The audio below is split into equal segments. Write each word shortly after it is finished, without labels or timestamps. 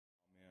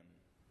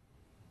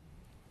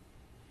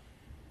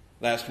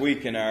Last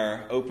week in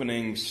our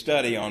opening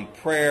study on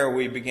prayer,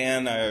 we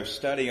began our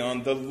study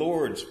on the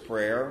Lord's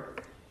Prayer.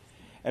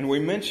 And we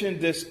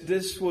mentioned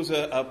this was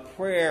a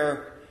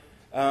prayer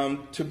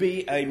to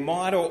be a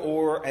model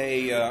or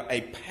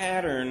a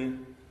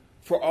pattern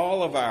for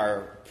all of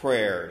our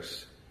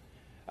prayers.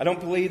 I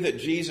don't believe that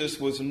Jesus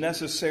was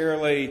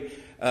necessarily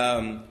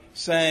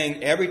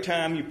saying every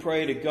time you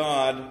pray to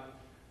God,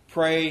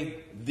 pray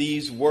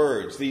these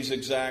words, these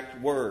exact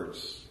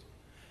words.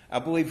 I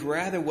believe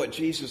rather what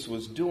Jesus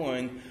was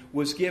doing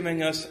was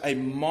giving us a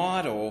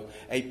model,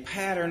 a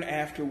pattern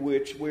after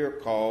which we're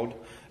called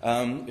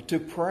to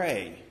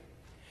pray.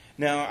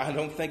 Now, I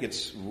don't think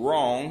it's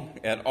wrong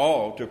at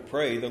all to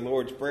pray the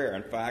Lord's Prayer.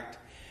 In fact,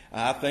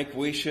 I think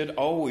we should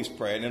always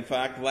pray it. In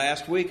fact,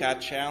 last week I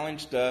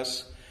challenged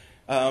us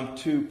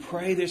to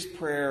pray this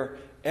prayer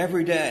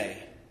every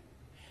day.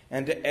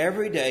 And to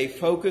every day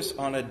focus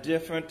on a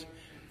different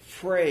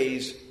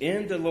phrase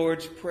in the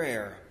Lord's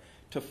Prayer,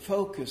 to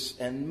focus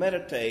and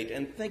meditate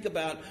and think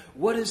about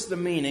what is the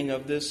meaning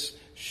of this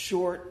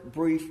short,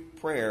 brief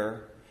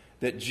prayer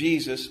that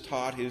Jesus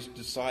taught his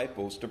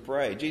disciples to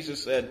pray.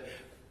 Jesus said,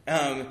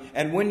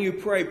 and when you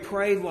pray,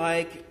 pray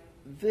like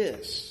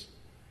this.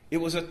 It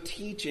was a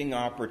teaching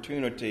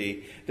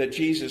opportunity that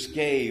Jesus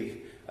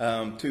gave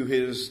to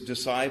his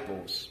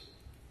disciples.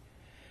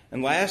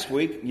 And last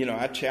week,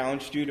 I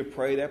challenged you to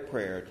pray that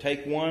prayer.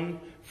 Take one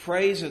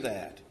phrase of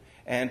that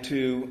and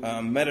to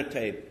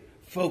meditate,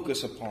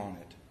 focus upon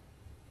it.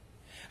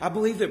 I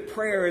believe that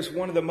prayer is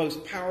one of the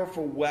most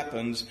powerful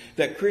weapons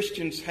that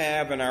Christians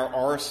have in our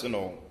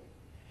arsenal.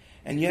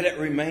 And yet it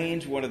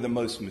remains one of the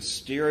most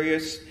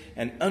mysterious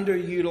and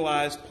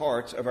underutilized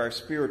parts of our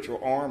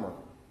spiritual armor.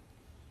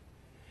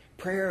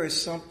 Prayer is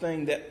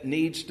something that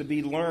needs to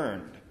be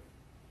learned,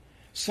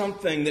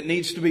 something that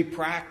needs to be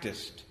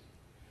practiced,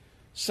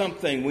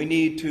 something we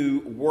need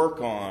to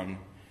work on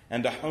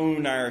and to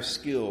hone our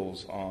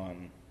skills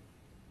on.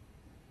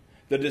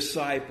 The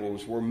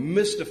disciples were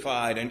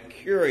mystified and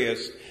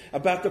curious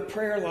about the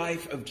prayer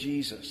life of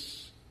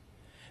Jesus.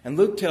 And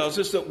Luke tells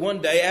us that one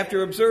day,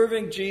 after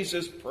observing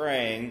Jesus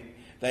praying,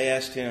 they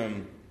asked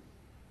him,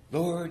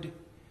 "Lord,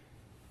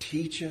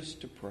 teach us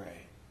to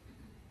pray."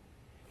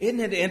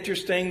 Isn't it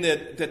interesting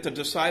that the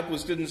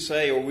disciples didn't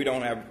say, or we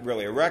don't have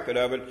really a record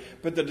of it,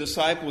 but the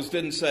disciples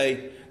didn't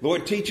say,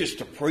 "Lord, teach us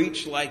to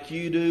preach like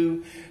you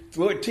do.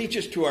 Lord, teach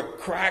us to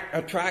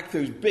attract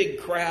those big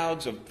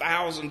crowds of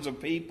thousands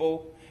of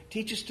people.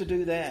 Teach us to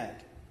do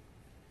that."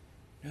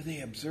 No,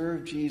 they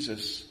observed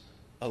Jesus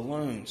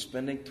alone,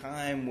 spending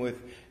time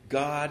with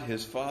God,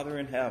 his Father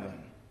in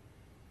heaven.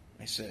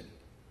 They said,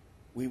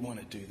 "We want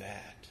to do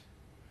that.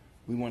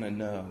 We want to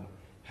know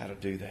how to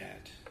do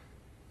that."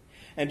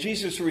 And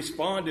Jesus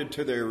responded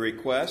to their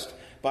request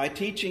by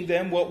teaching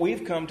them what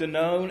we've come to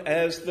know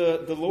as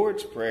the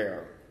Lord's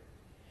Prayer.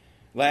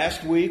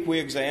 Last week we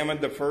examined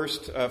the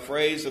first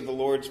phrase of the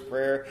Lord's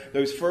Prayer,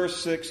 those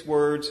first 6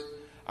 words,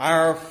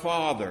 "Our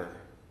Father,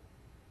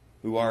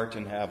 who art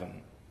in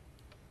heaven."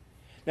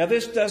 Now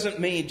this doesn't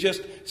mean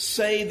just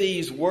say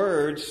these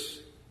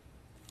words,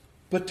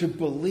 but to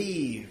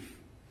believe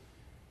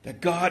that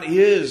God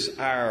is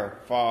our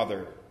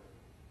Father.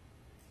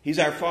 He's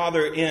our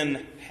Father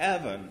in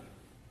heaven.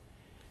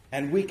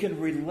 And we can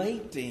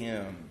relate to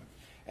him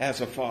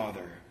as a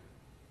Father.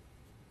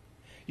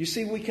 You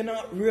see, we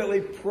cannot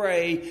really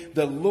pray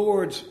the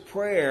Lord's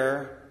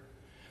Prayer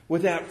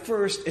without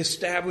first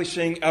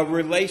establishing a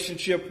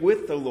relationship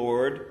with the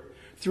Lord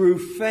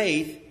through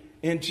faith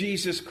in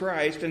Jesus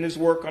Christ and his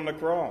work on the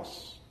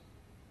cross.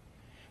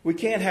 We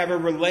can't have a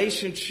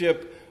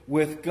relationship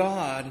with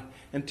God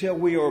until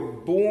we are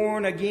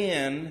born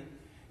again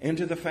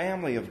into the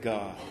family of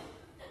God.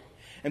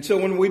 And so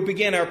when we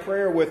begin our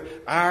prayer with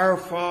 "Our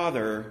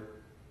Father,"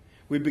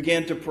 we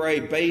begin to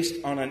pray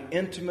based on an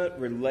intimate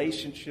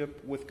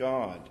relationship with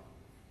God.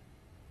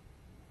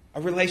 A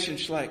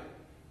relationship like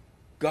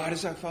God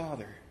is our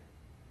Father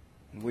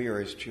and we are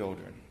his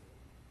children.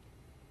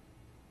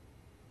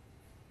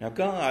 Now,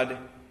 God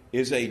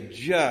is a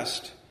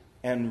just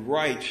and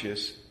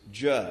righteous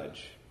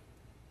judge.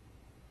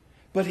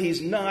 But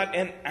he's not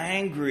an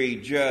angry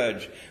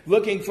judge,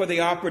 looking for the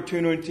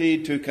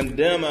opportunity to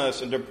condemn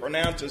us and to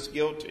pronounce us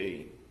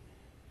guilty.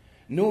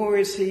 Nor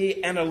is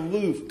he an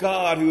aloof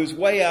God who is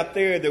way out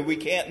there that we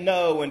can't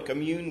know and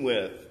commune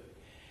with.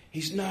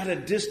 He's not a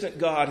distant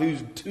God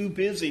who's too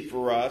busy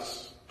for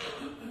us.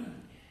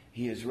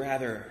 He is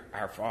rather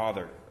our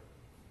Father.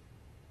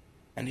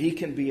 And he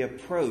can be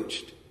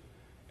approached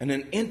in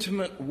an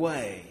intimate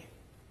way,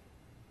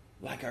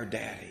 like our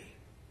daddy.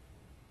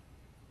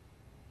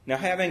 Now,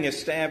 having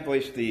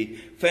established the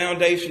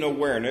foundational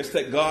awareness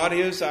that God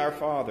is our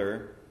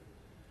Father,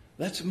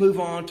 let's move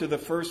on to the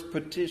first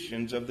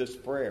petitions of this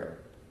prayer.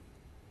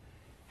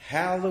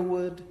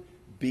 Hallowed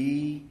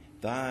be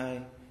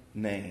thy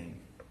name.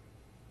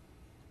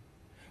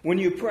 When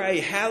you pray,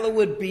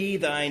 "Hallowed be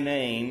thy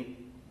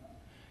name,"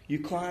 you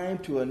climb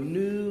to a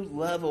new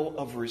level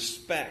of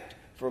respect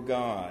for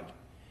God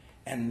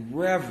and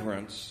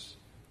reverence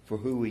for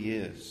who he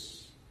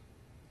is.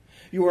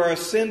 You are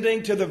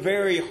ascending to the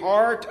very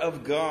heart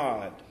of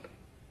God,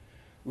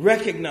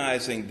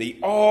 recognizing the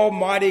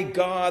almighty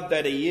God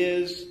that He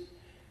is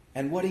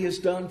and what He has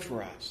done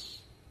for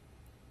us.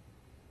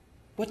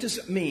 What does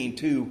it mean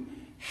to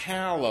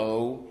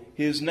hallow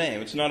His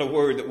name? It's not a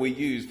word that we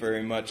use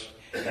very much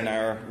in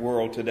our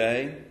world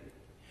today.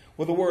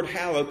 Well, the word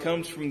hallow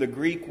comes from the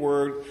Greek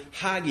word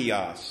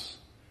hagios,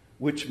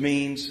 which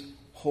means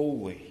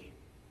holy.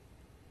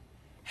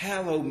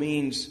 Hallow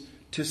means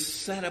to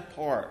set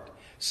apart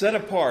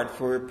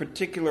for a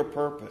particular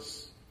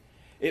purpose.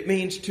 It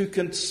means to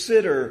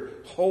consider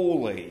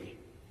holy.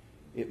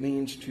 It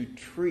means to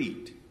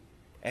treat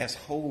as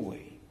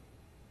holy.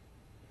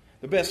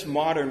 The best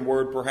modern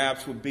word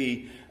perhaps would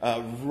be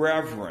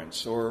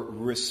reverence or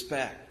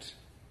respect.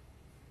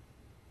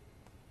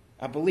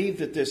 I believe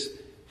that this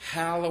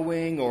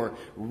hallowing or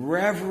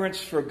reverence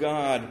for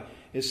God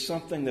is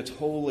something that's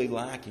wholly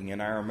lacking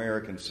in our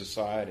American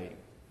society.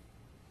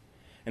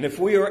 And if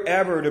we are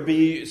ever to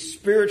be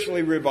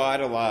spiritually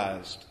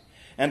revitalized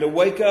and to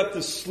wake up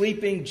the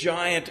sleeping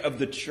giant of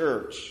the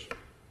church,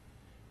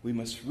 we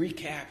must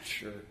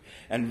recapture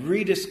and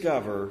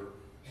rediscover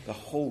the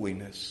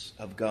holiness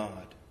of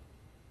God.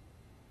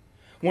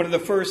 One of the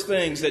first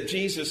things that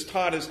Jesus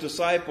taught His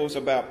disciples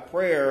about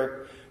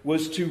prayer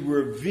was to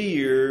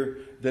revere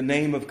the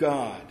name of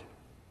God.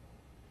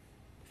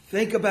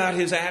 Think about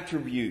His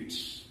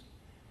attributes,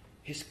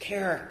 His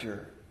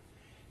character,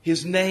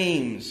 His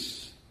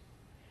names,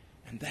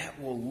 and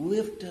that will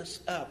lift us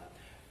up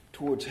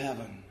towards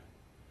heaven,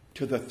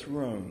 to the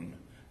throne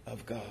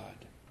of God.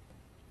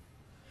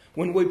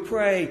 When we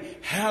pray,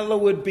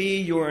 hallowed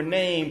be your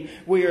name,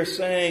 we are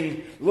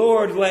saying,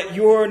 Lord, let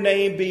your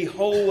name be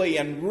holy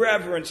and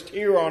reverenced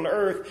here on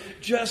earth,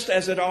 just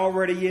as it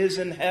already is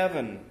in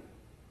heaven.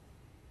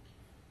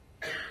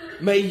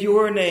 May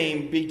your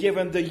name be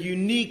given the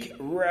unique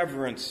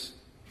reverence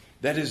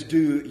that is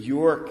due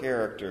your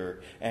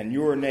character and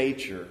your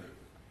nature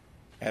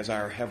as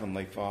our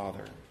Heavenly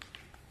Father.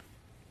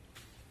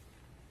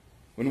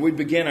 When we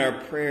begin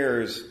our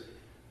prayers,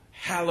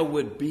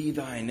 hallowed be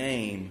thy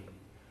name,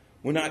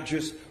 we're not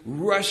just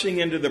rushing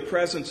into the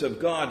presence of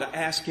God to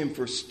ask Him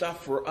for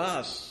stuff for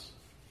us.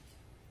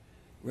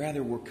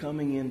 Rather, we're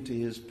coming into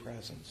His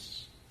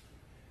presence,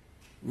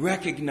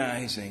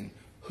 recognizing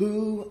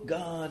who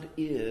God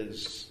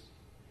is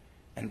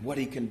and what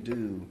He can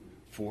do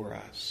for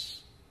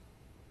us.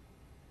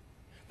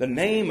 The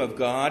name of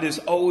God is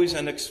always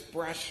an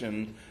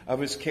expression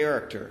of His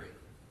character.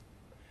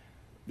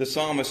 The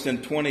psalmist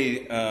in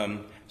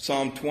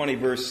Psalm 20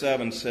 verse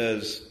 7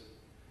 says,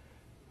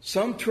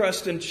 some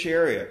trust in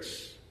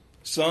chariots,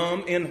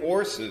 some in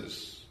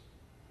horses,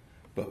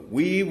 but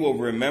we will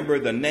remember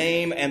the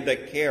name and the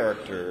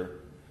character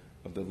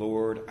of the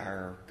Lord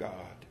our God.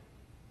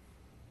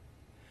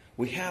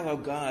 We hallow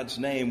God's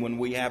name when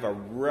we have a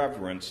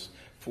reverence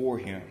for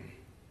Him.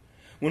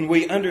 When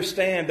we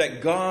understand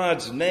that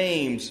God's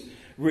names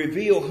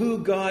reveal who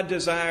God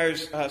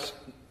desires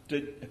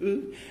to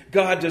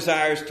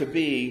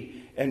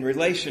be in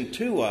relation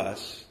to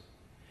us,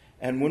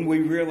 and when we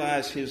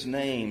realize His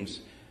names,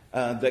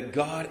 that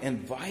God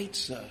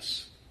invites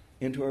us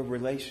into a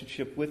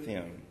relationship with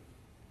Him.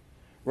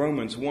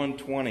 Romans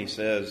 1:20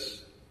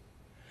 says,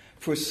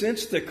 for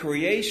since the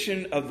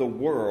creation of the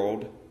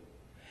world,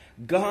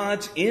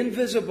 God's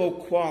invisible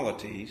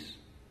qualities,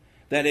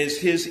 that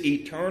is His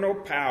eternal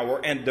power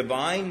and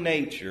divine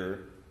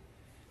nature,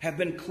 have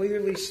been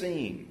clearly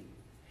seen,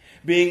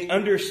 being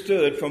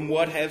understood from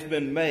what has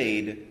been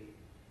made,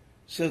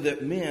 so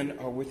that men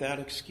are without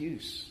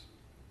excuse.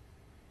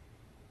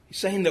 He's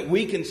saying that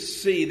we can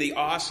see the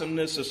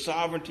awesomeness, the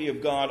sovereignty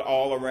of God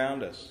all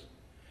around us.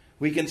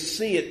 We can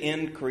see it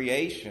in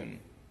creation,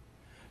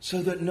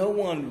 so that no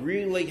one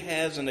really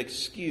has an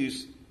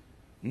excuse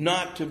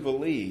not to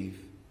believe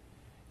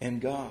in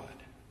God.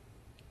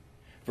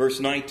 Verse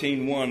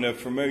 19:1, a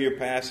familiar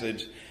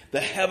passage.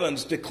 The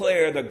heavens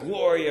declare the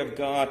glory of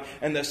God,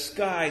 and the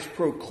skies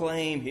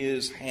proclaim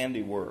His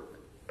handiwork.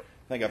 I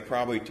think I've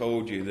probably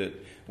told you that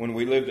when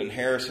we lived in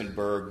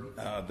Harrisonburg,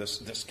 the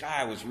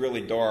sky was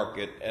really dark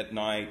at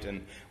night,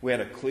 and we had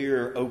a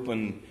clear,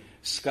 open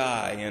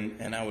sky.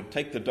 And I would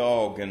take the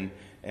dog,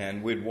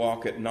 and we'd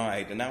walk at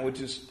night, and I would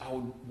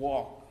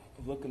walk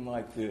looking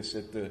like this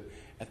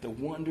at the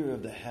wonder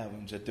of the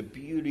heavens, at the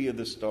beauty of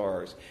the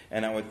stars,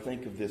 and I would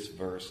think of this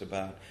verse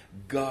about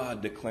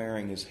God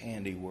declaring His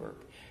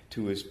handiwork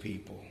to His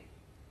people.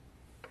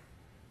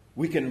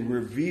 We can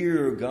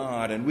revere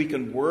God and we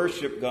can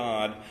worship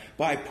God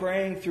by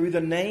praying through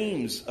the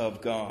names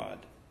of God.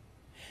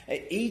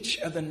 Each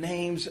of the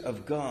names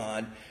of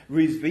God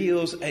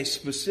reveals a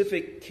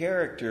specific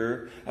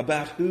character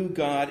about who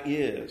God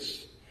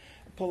is.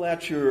 Pull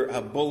out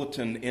your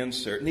bulletin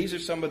insert. And these are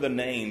some of the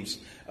names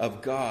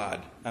of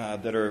God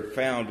that are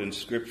found in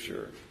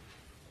Scripture.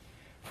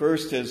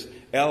 First is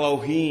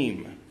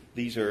Elohim.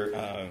 These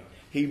are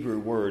Hebrew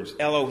words.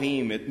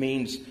 Elohim, it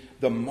means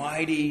the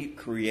mighty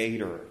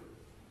creator.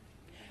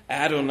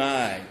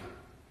 Adonai,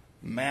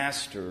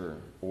 master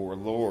or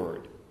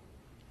Lord.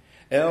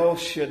 El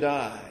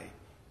Shaddai,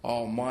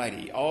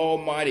 Almighty,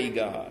 Almighty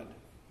God.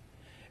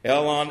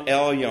 Elon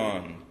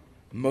Elyon,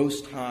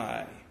 Most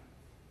High.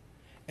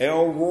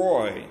 El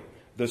Roy,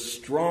 the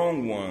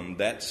Strong One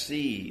that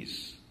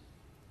sees.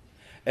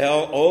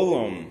 El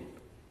Olam,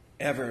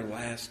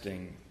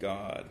 Everlasting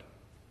God.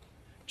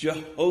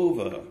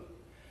 Jehovah,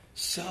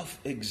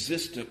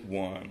 Self-existent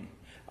One.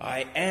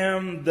 I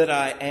am that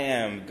I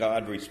am,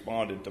 God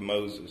responded to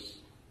Moses.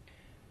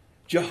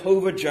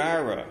 Jehovah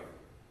Jireh,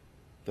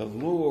 the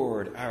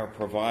Lord our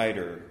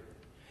provider.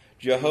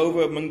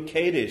 Jehovah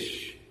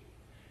M'Kadesh,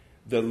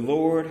 the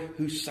Lord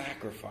who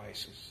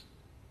sacrifices,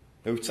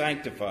 who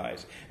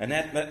sanctifies. And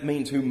that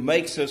means who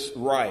makes us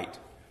right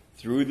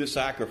through the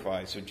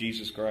sacrifice of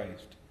Jesus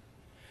Christ.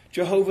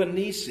 Jehovah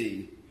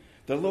Nissi,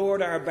 the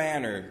Lord our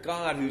banner,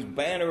 God whose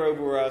banner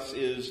over us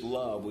is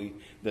love.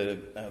 The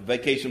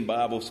Vacation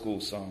Bible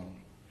School song.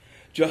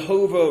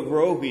 Jehovah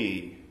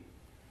Rohi,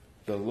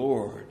 the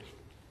Lord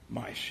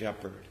my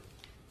shepherd.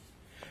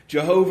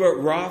 Jehovah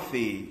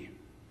Raphi,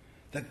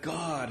 the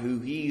God who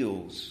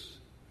heals.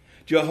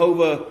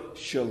 Jehovah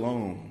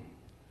Shalom,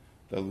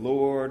 the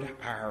Lord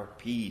our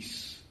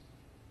peace.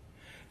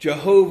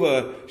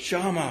 Jehovah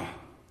Shammah,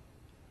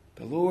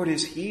 the Lord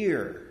is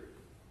here.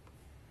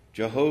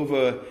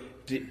 Jehovah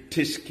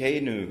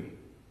Tiskenu,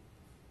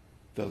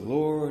 the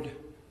Lord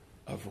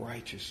of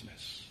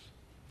righteousness.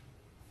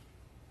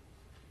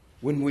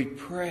 When we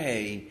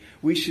pray,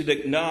 we should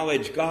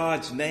acknowledge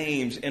God's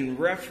names in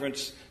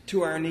reference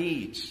to our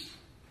needs.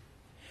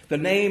 The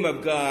name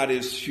of God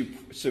is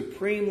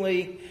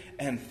supremely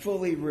and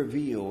fully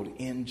revealed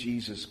in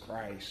Jesus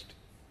Christ.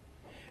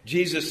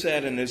 Jesus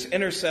said in his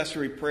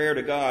intercessory prayer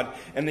to God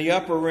in the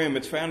upper room,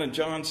 it's found in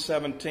John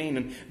 17,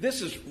 and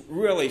this is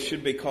really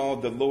should be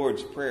called the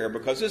Lord's Prayer,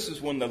 because this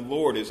is when the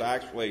Lord is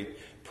actually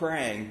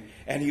praying,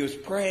 and he was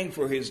praying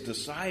for his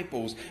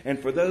disciples and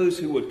for those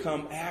who would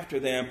come after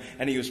them,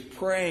 and he was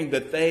praying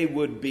that they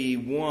would be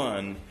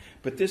one.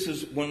 But this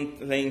is one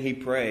thing he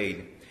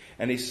prayed,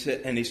 and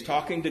he's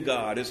talking to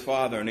God, his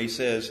Father, and he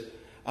says,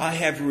 I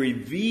have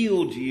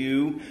revealed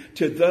you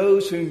to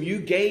those whom you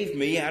gave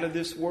me out of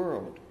this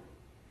world.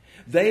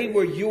 They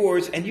were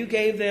yours, and you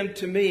gave them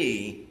to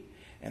me,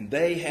 and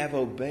they have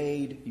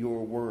obeyed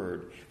your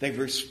word. They've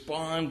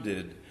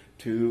responded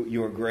to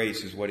your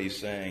grace, is what he's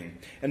saying.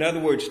 In other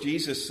words,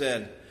 Jesus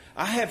said,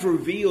 I have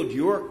revealed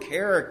your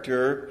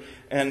character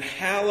and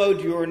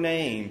hallowed your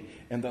name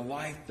in the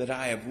life that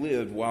I have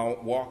lived while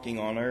walking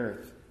on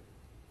earth.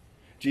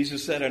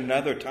 Jesus said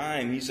another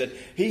time, he said,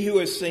 he who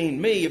has seen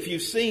me, if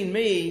you've seen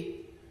me,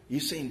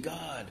 you've seen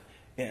God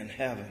in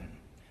heaven,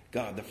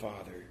 God the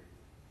Father.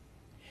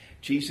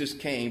 Jesus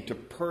came to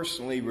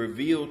personally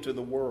reveal to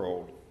the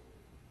world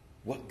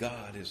what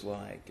God is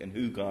like and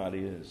who God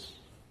is.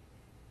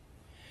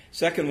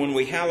 Second, when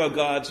we hallow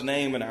God's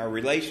name in our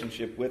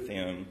relationship with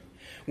him,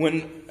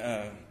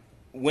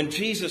 when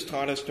Jesus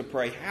taught us to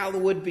pray,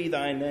 hallowed be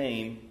thy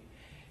name,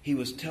 he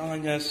was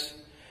telling us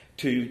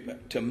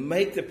to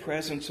make the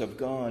presence of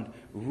God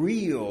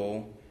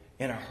real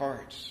in our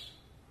hearts.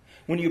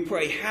 When you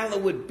pray,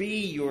 hallowed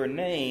be your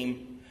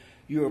name,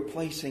 you are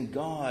placing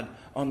God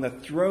on the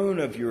throne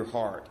of your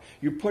heart.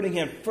 You're putting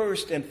him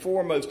first and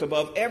foremost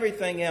above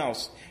everything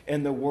else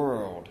in the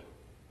world.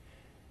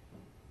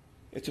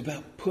 It's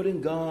about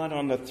putting God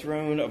on the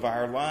throne of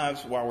our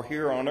lives while we're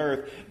here on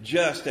earth,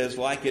 just as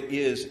like it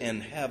is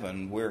in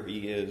heaven where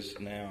he is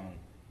now.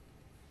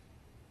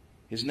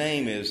 His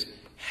name is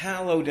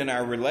hallowed in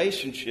our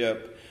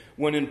relationship.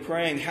 When in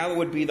praying,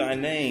 hallowed be thy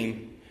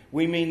name,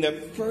 we mean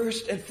that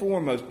first and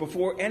foremost,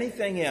 before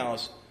anything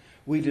else,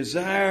 we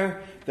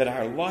desire that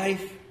our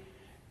life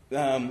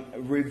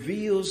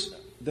reveals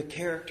the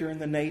character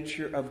and the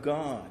nature of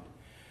God.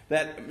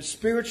 That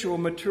spiritual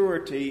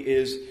maturity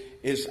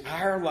is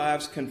our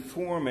lives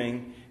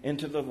conforming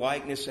into the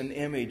likeness and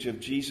image of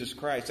Jesus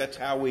Christ. That's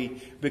how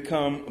we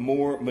become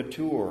more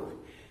mature.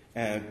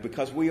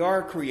 Because we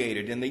are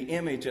created in the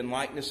image and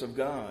likeness of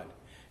God.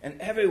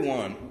 And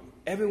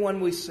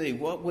everyone we see,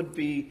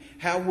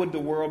 how would the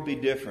world be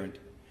different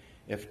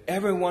if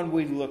everyone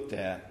we looked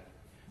at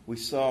we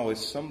saw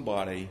as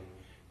somebody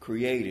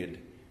created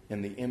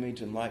in the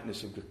image and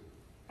likeness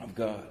of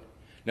God.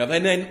 Now, they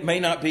may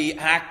not be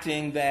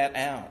acting that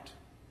out,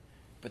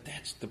 but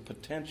that's the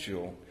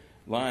potential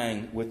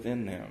lying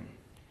within them.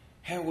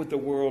 How would the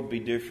world be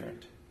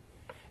different?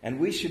 And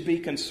we should be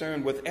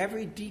concerned with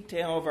every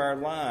detail of our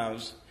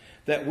lives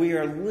that we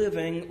are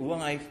living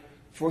life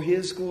for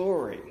his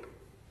glory.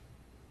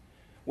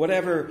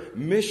 Whatever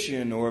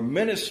mission or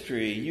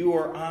ministry you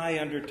or I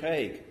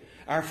undertake,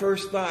 our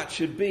first thought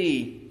should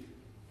be,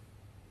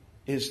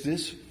 is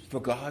this for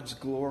God's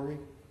glory?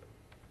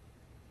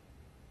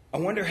 I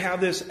wonder how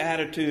this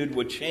attitude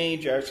would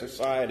change our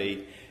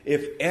society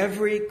if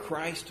every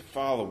Christ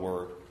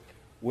follower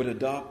would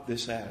adopt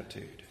this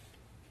attitude.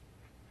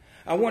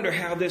 I wonder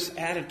how this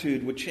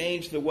attitude would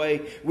change the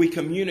way we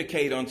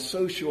communicate on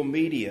social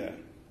media.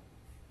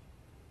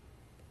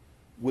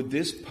 Would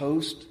this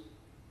post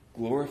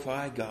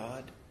glorify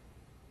God?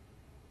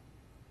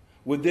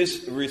 Would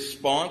this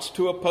response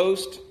to a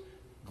post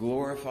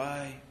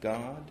glorify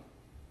God?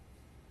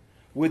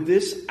 Would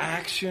this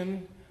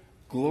action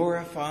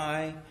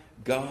glorify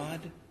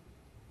God?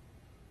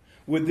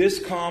 Would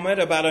this comment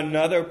about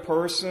another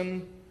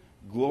person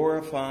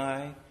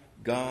glorify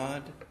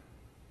God?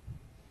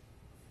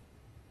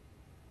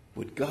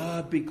 Would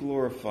God be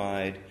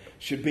glorified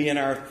should be in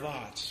our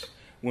thoughts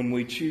when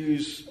we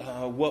choose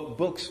what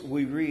books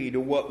we read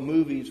or what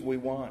movies we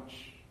watch.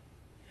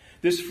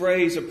 This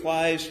phrase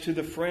applies to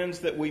the friends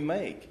that we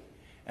make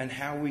and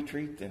how we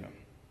treat them.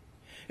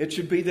 It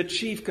should be the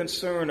chief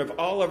concern of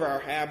all of our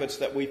habits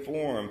that we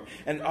form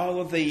and all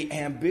of the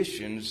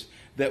ambitions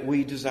that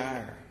we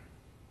desire.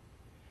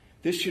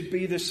 This should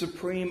be the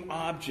supreme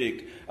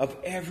object of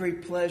every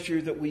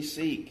pleasure that we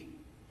seek.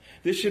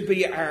 This should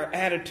be our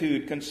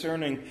attitude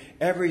concerning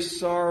every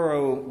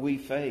sorrow we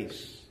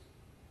face.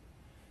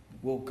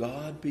 Will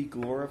God be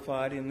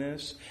glorified in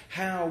this?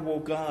 How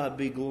will God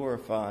be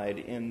glorified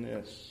in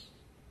this?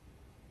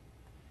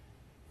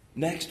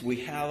 Next, we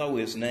hallow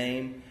His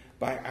name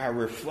by our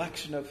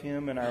reflection of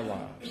Him in our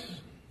lives.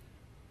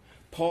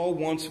 Paul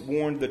once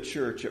warned the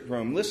church at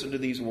Rome. Listen to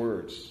these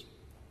words.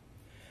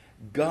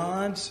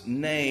 God's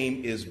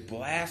name is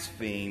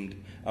blasphemed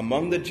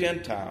among the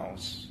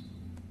Gentiles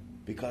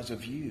because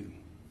of you.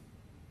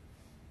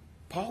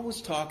 Paul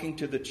was talking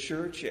to the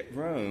church at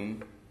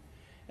Rome,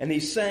 and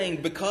he's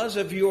saying, because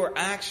of your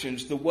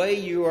actions, the way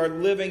you are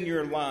living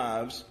your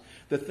lives,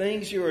 the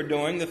things you are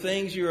doing, the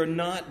things you are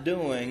not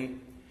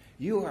doing,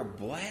 you are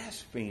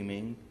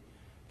blaspheming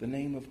the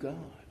name of God.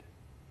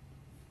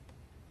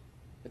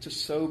 It's a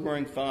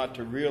sobering thought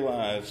to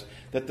realize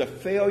that the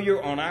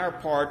failure on our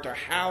part to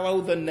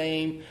hallow the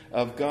name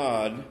of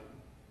God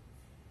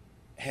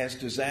has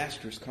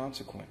disastrous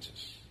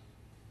consequences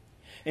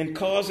in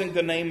causing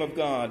the name of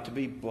God to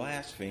be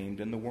blasphemed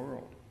in the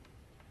world.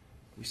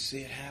 We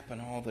see it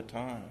happen all the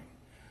time.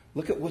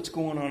 Look at what's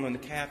going on in the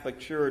Catholic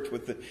Church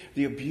with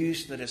the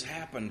abuse that has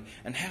happened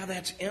and how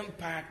that's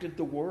impacted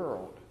the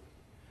world.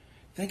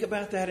 Think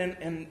about that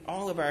in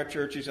all of our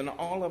churches and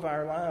all of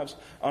our lives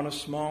on a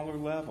smaller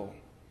level.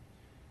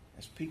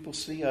 As people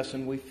see us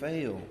and we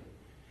fail,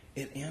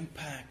 it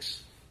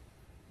impacts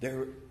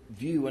their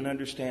view and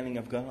understanding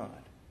of God.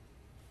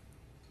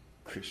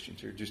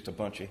 Christians are just a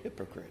bunch of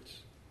hypocrites.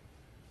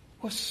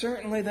 Well,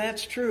 certainly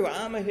that's true.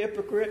 I'm a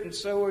hypocrite and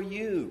so are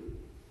you.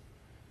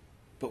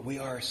 But we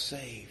are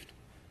saved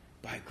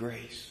by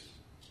grace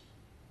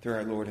through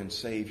our Lord and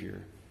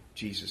Savior,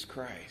 Jesus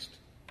Christ.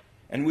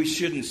 And we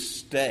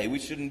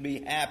shouldn't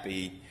be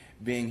happy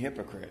being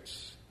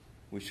hypocrites.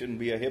 We shouldn't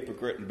be a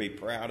hypocrite and be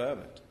proud of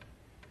it.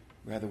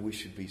 Rather, we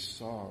should be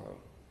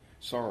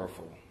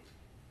sorrowful.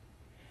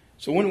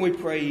 So when we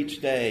pray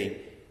each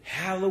day,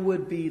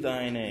 hallowed be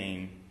thy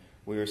name,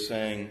 we are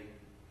saying,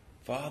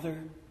 Father,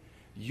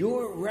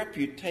 your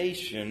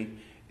reputation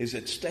is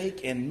at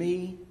stake in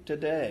me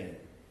today.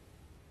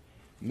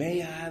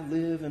 May I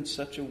live in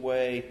such a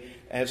way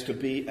as to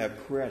be a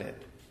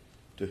credit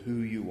to who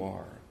you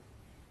are.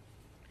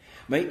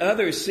 May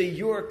others see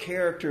your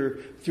character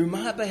through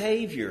my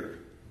behavior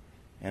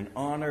and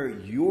honor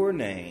your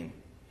name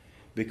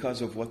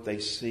because of what they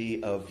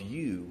see of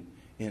you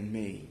in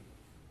me.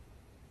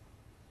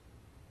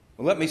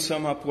 Well, let me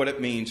sum up what it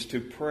means to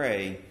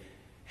pray,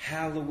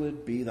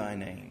 hallowed be thy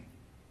name.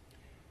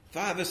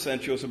 5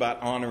 essentials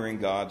about honoring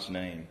God's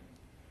name.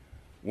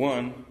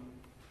 1,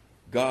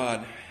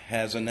 God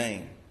has a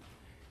name.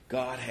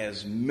 God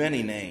has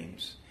many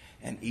names,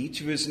 and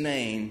each of his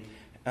name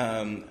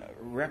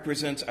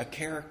represents a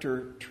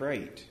character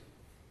trait.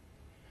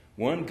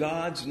 1,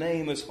 God's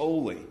name is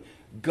holy.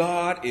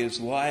 God is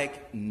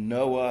like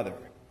no other.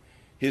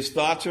 His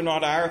thoughts are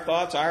not our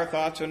thoughts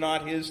are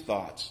not his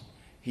thoughts.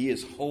 He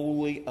is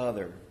wholly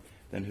other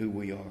than who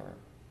we are.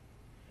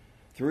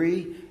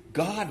 3,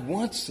 God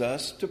wants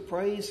us to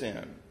praise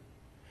him.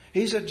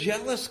 He's a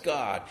jealous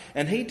God,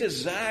 and he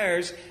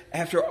desires,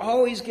 after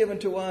all he's given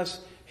to us,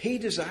 he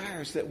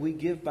desires that we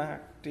give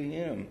back to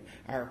him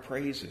our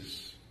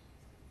praises.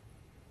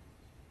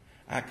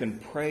 I can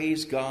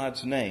praise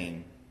God's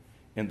name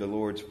in the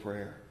Lord's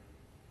Prayer.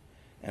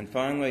 And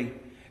finally,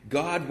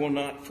 God will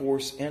not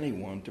force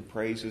anyone to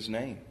praise his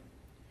name.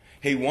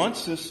 He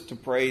wants us to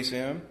praise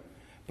him,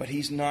 but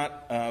he's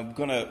not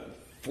going to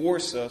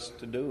force us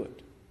to do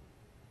it.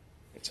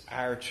 It's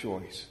our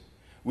choice.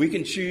 We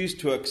can choose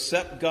to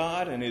accept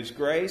God and his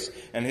grace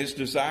and his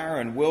desire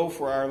and will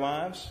for our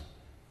lives,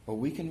 or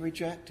we can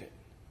reject it.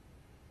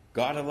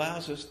 God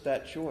allows us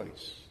that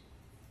choice.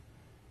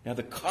 Now,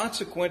 the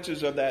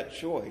consequences of that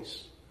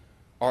choice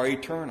are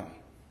eternal.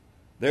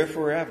 They're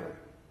forever.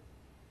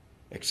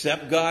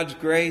 Accept God's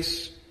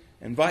grace,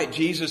 invite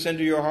Jesus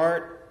into your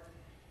heart,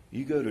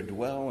 you go to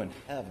dwell in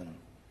heaven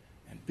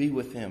and be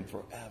with him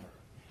forever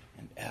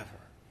and ever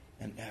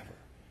and ever.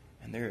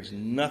 And there is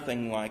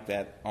nothing like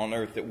that on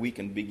earth that we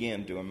can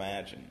begin to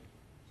imagine.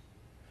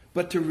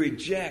 But to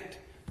reject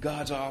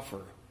God's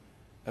offer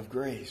of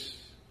grace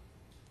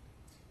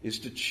is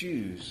to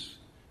choose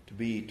to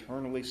be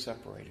eternally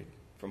separated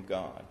from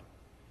God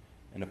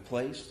in a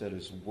place that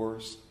is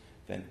worse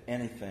than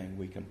anything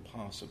we can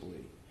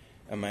possibly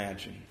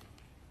imagine.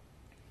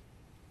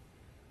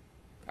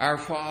 Our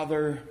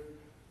Father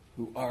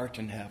who art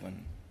in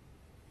heaven,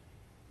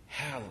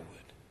 hallowed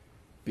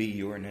be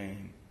your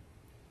name.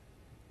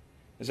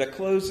 As I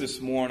close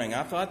this morning,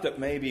 I thought that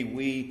maybe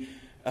we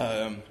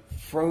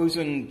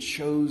frozen,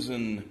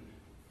 chosen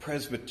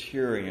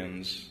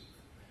Presbyterians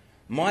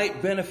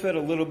might benefit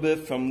a little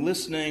bit from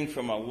listening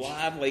from a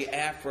lively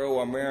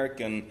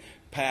Afro-American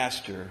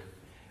pastor,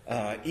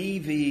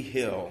 E.V.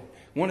 Hill,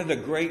 one of the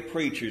great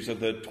preachers of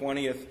the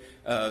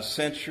 20th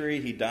century.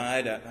 He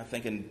died, I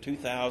think, in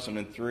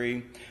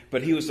 2003.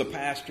 But he was the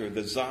pastor of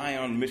the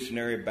Zion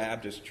Missionary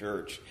Baptist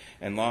Church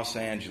in Los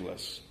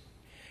Angeles.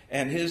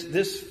 And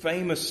this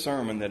famous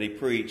sermon that he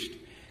preached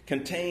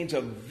contains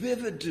a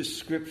vivid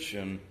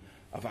description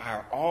of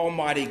our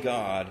Almighty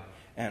God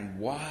and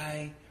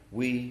why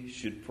we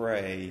should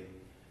pray,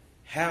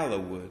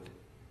 hallowed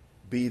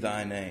be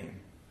thy name.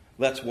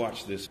 Let's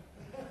watch this.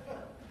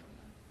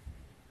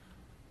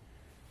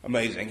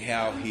 Amazing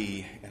how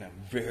he, in a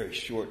very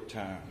short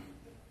time,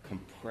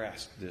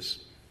 compressed this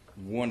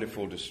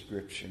wonderful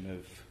description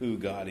of who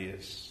God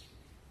is.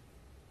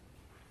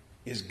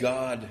 Is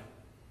God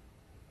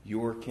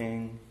your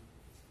King?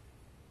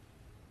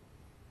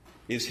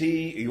 Is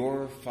He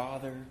your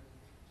Father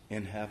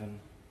in heaven?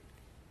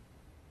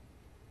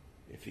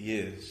 If He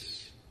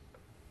is,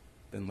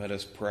 then let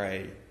us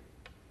pray.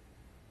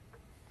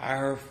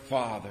 Our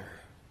Father,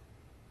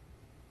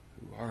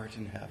 who art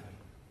in heaven,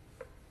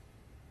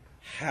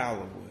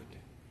 hallowed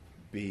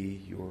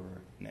be your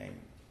name.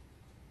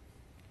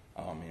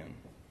 Amen.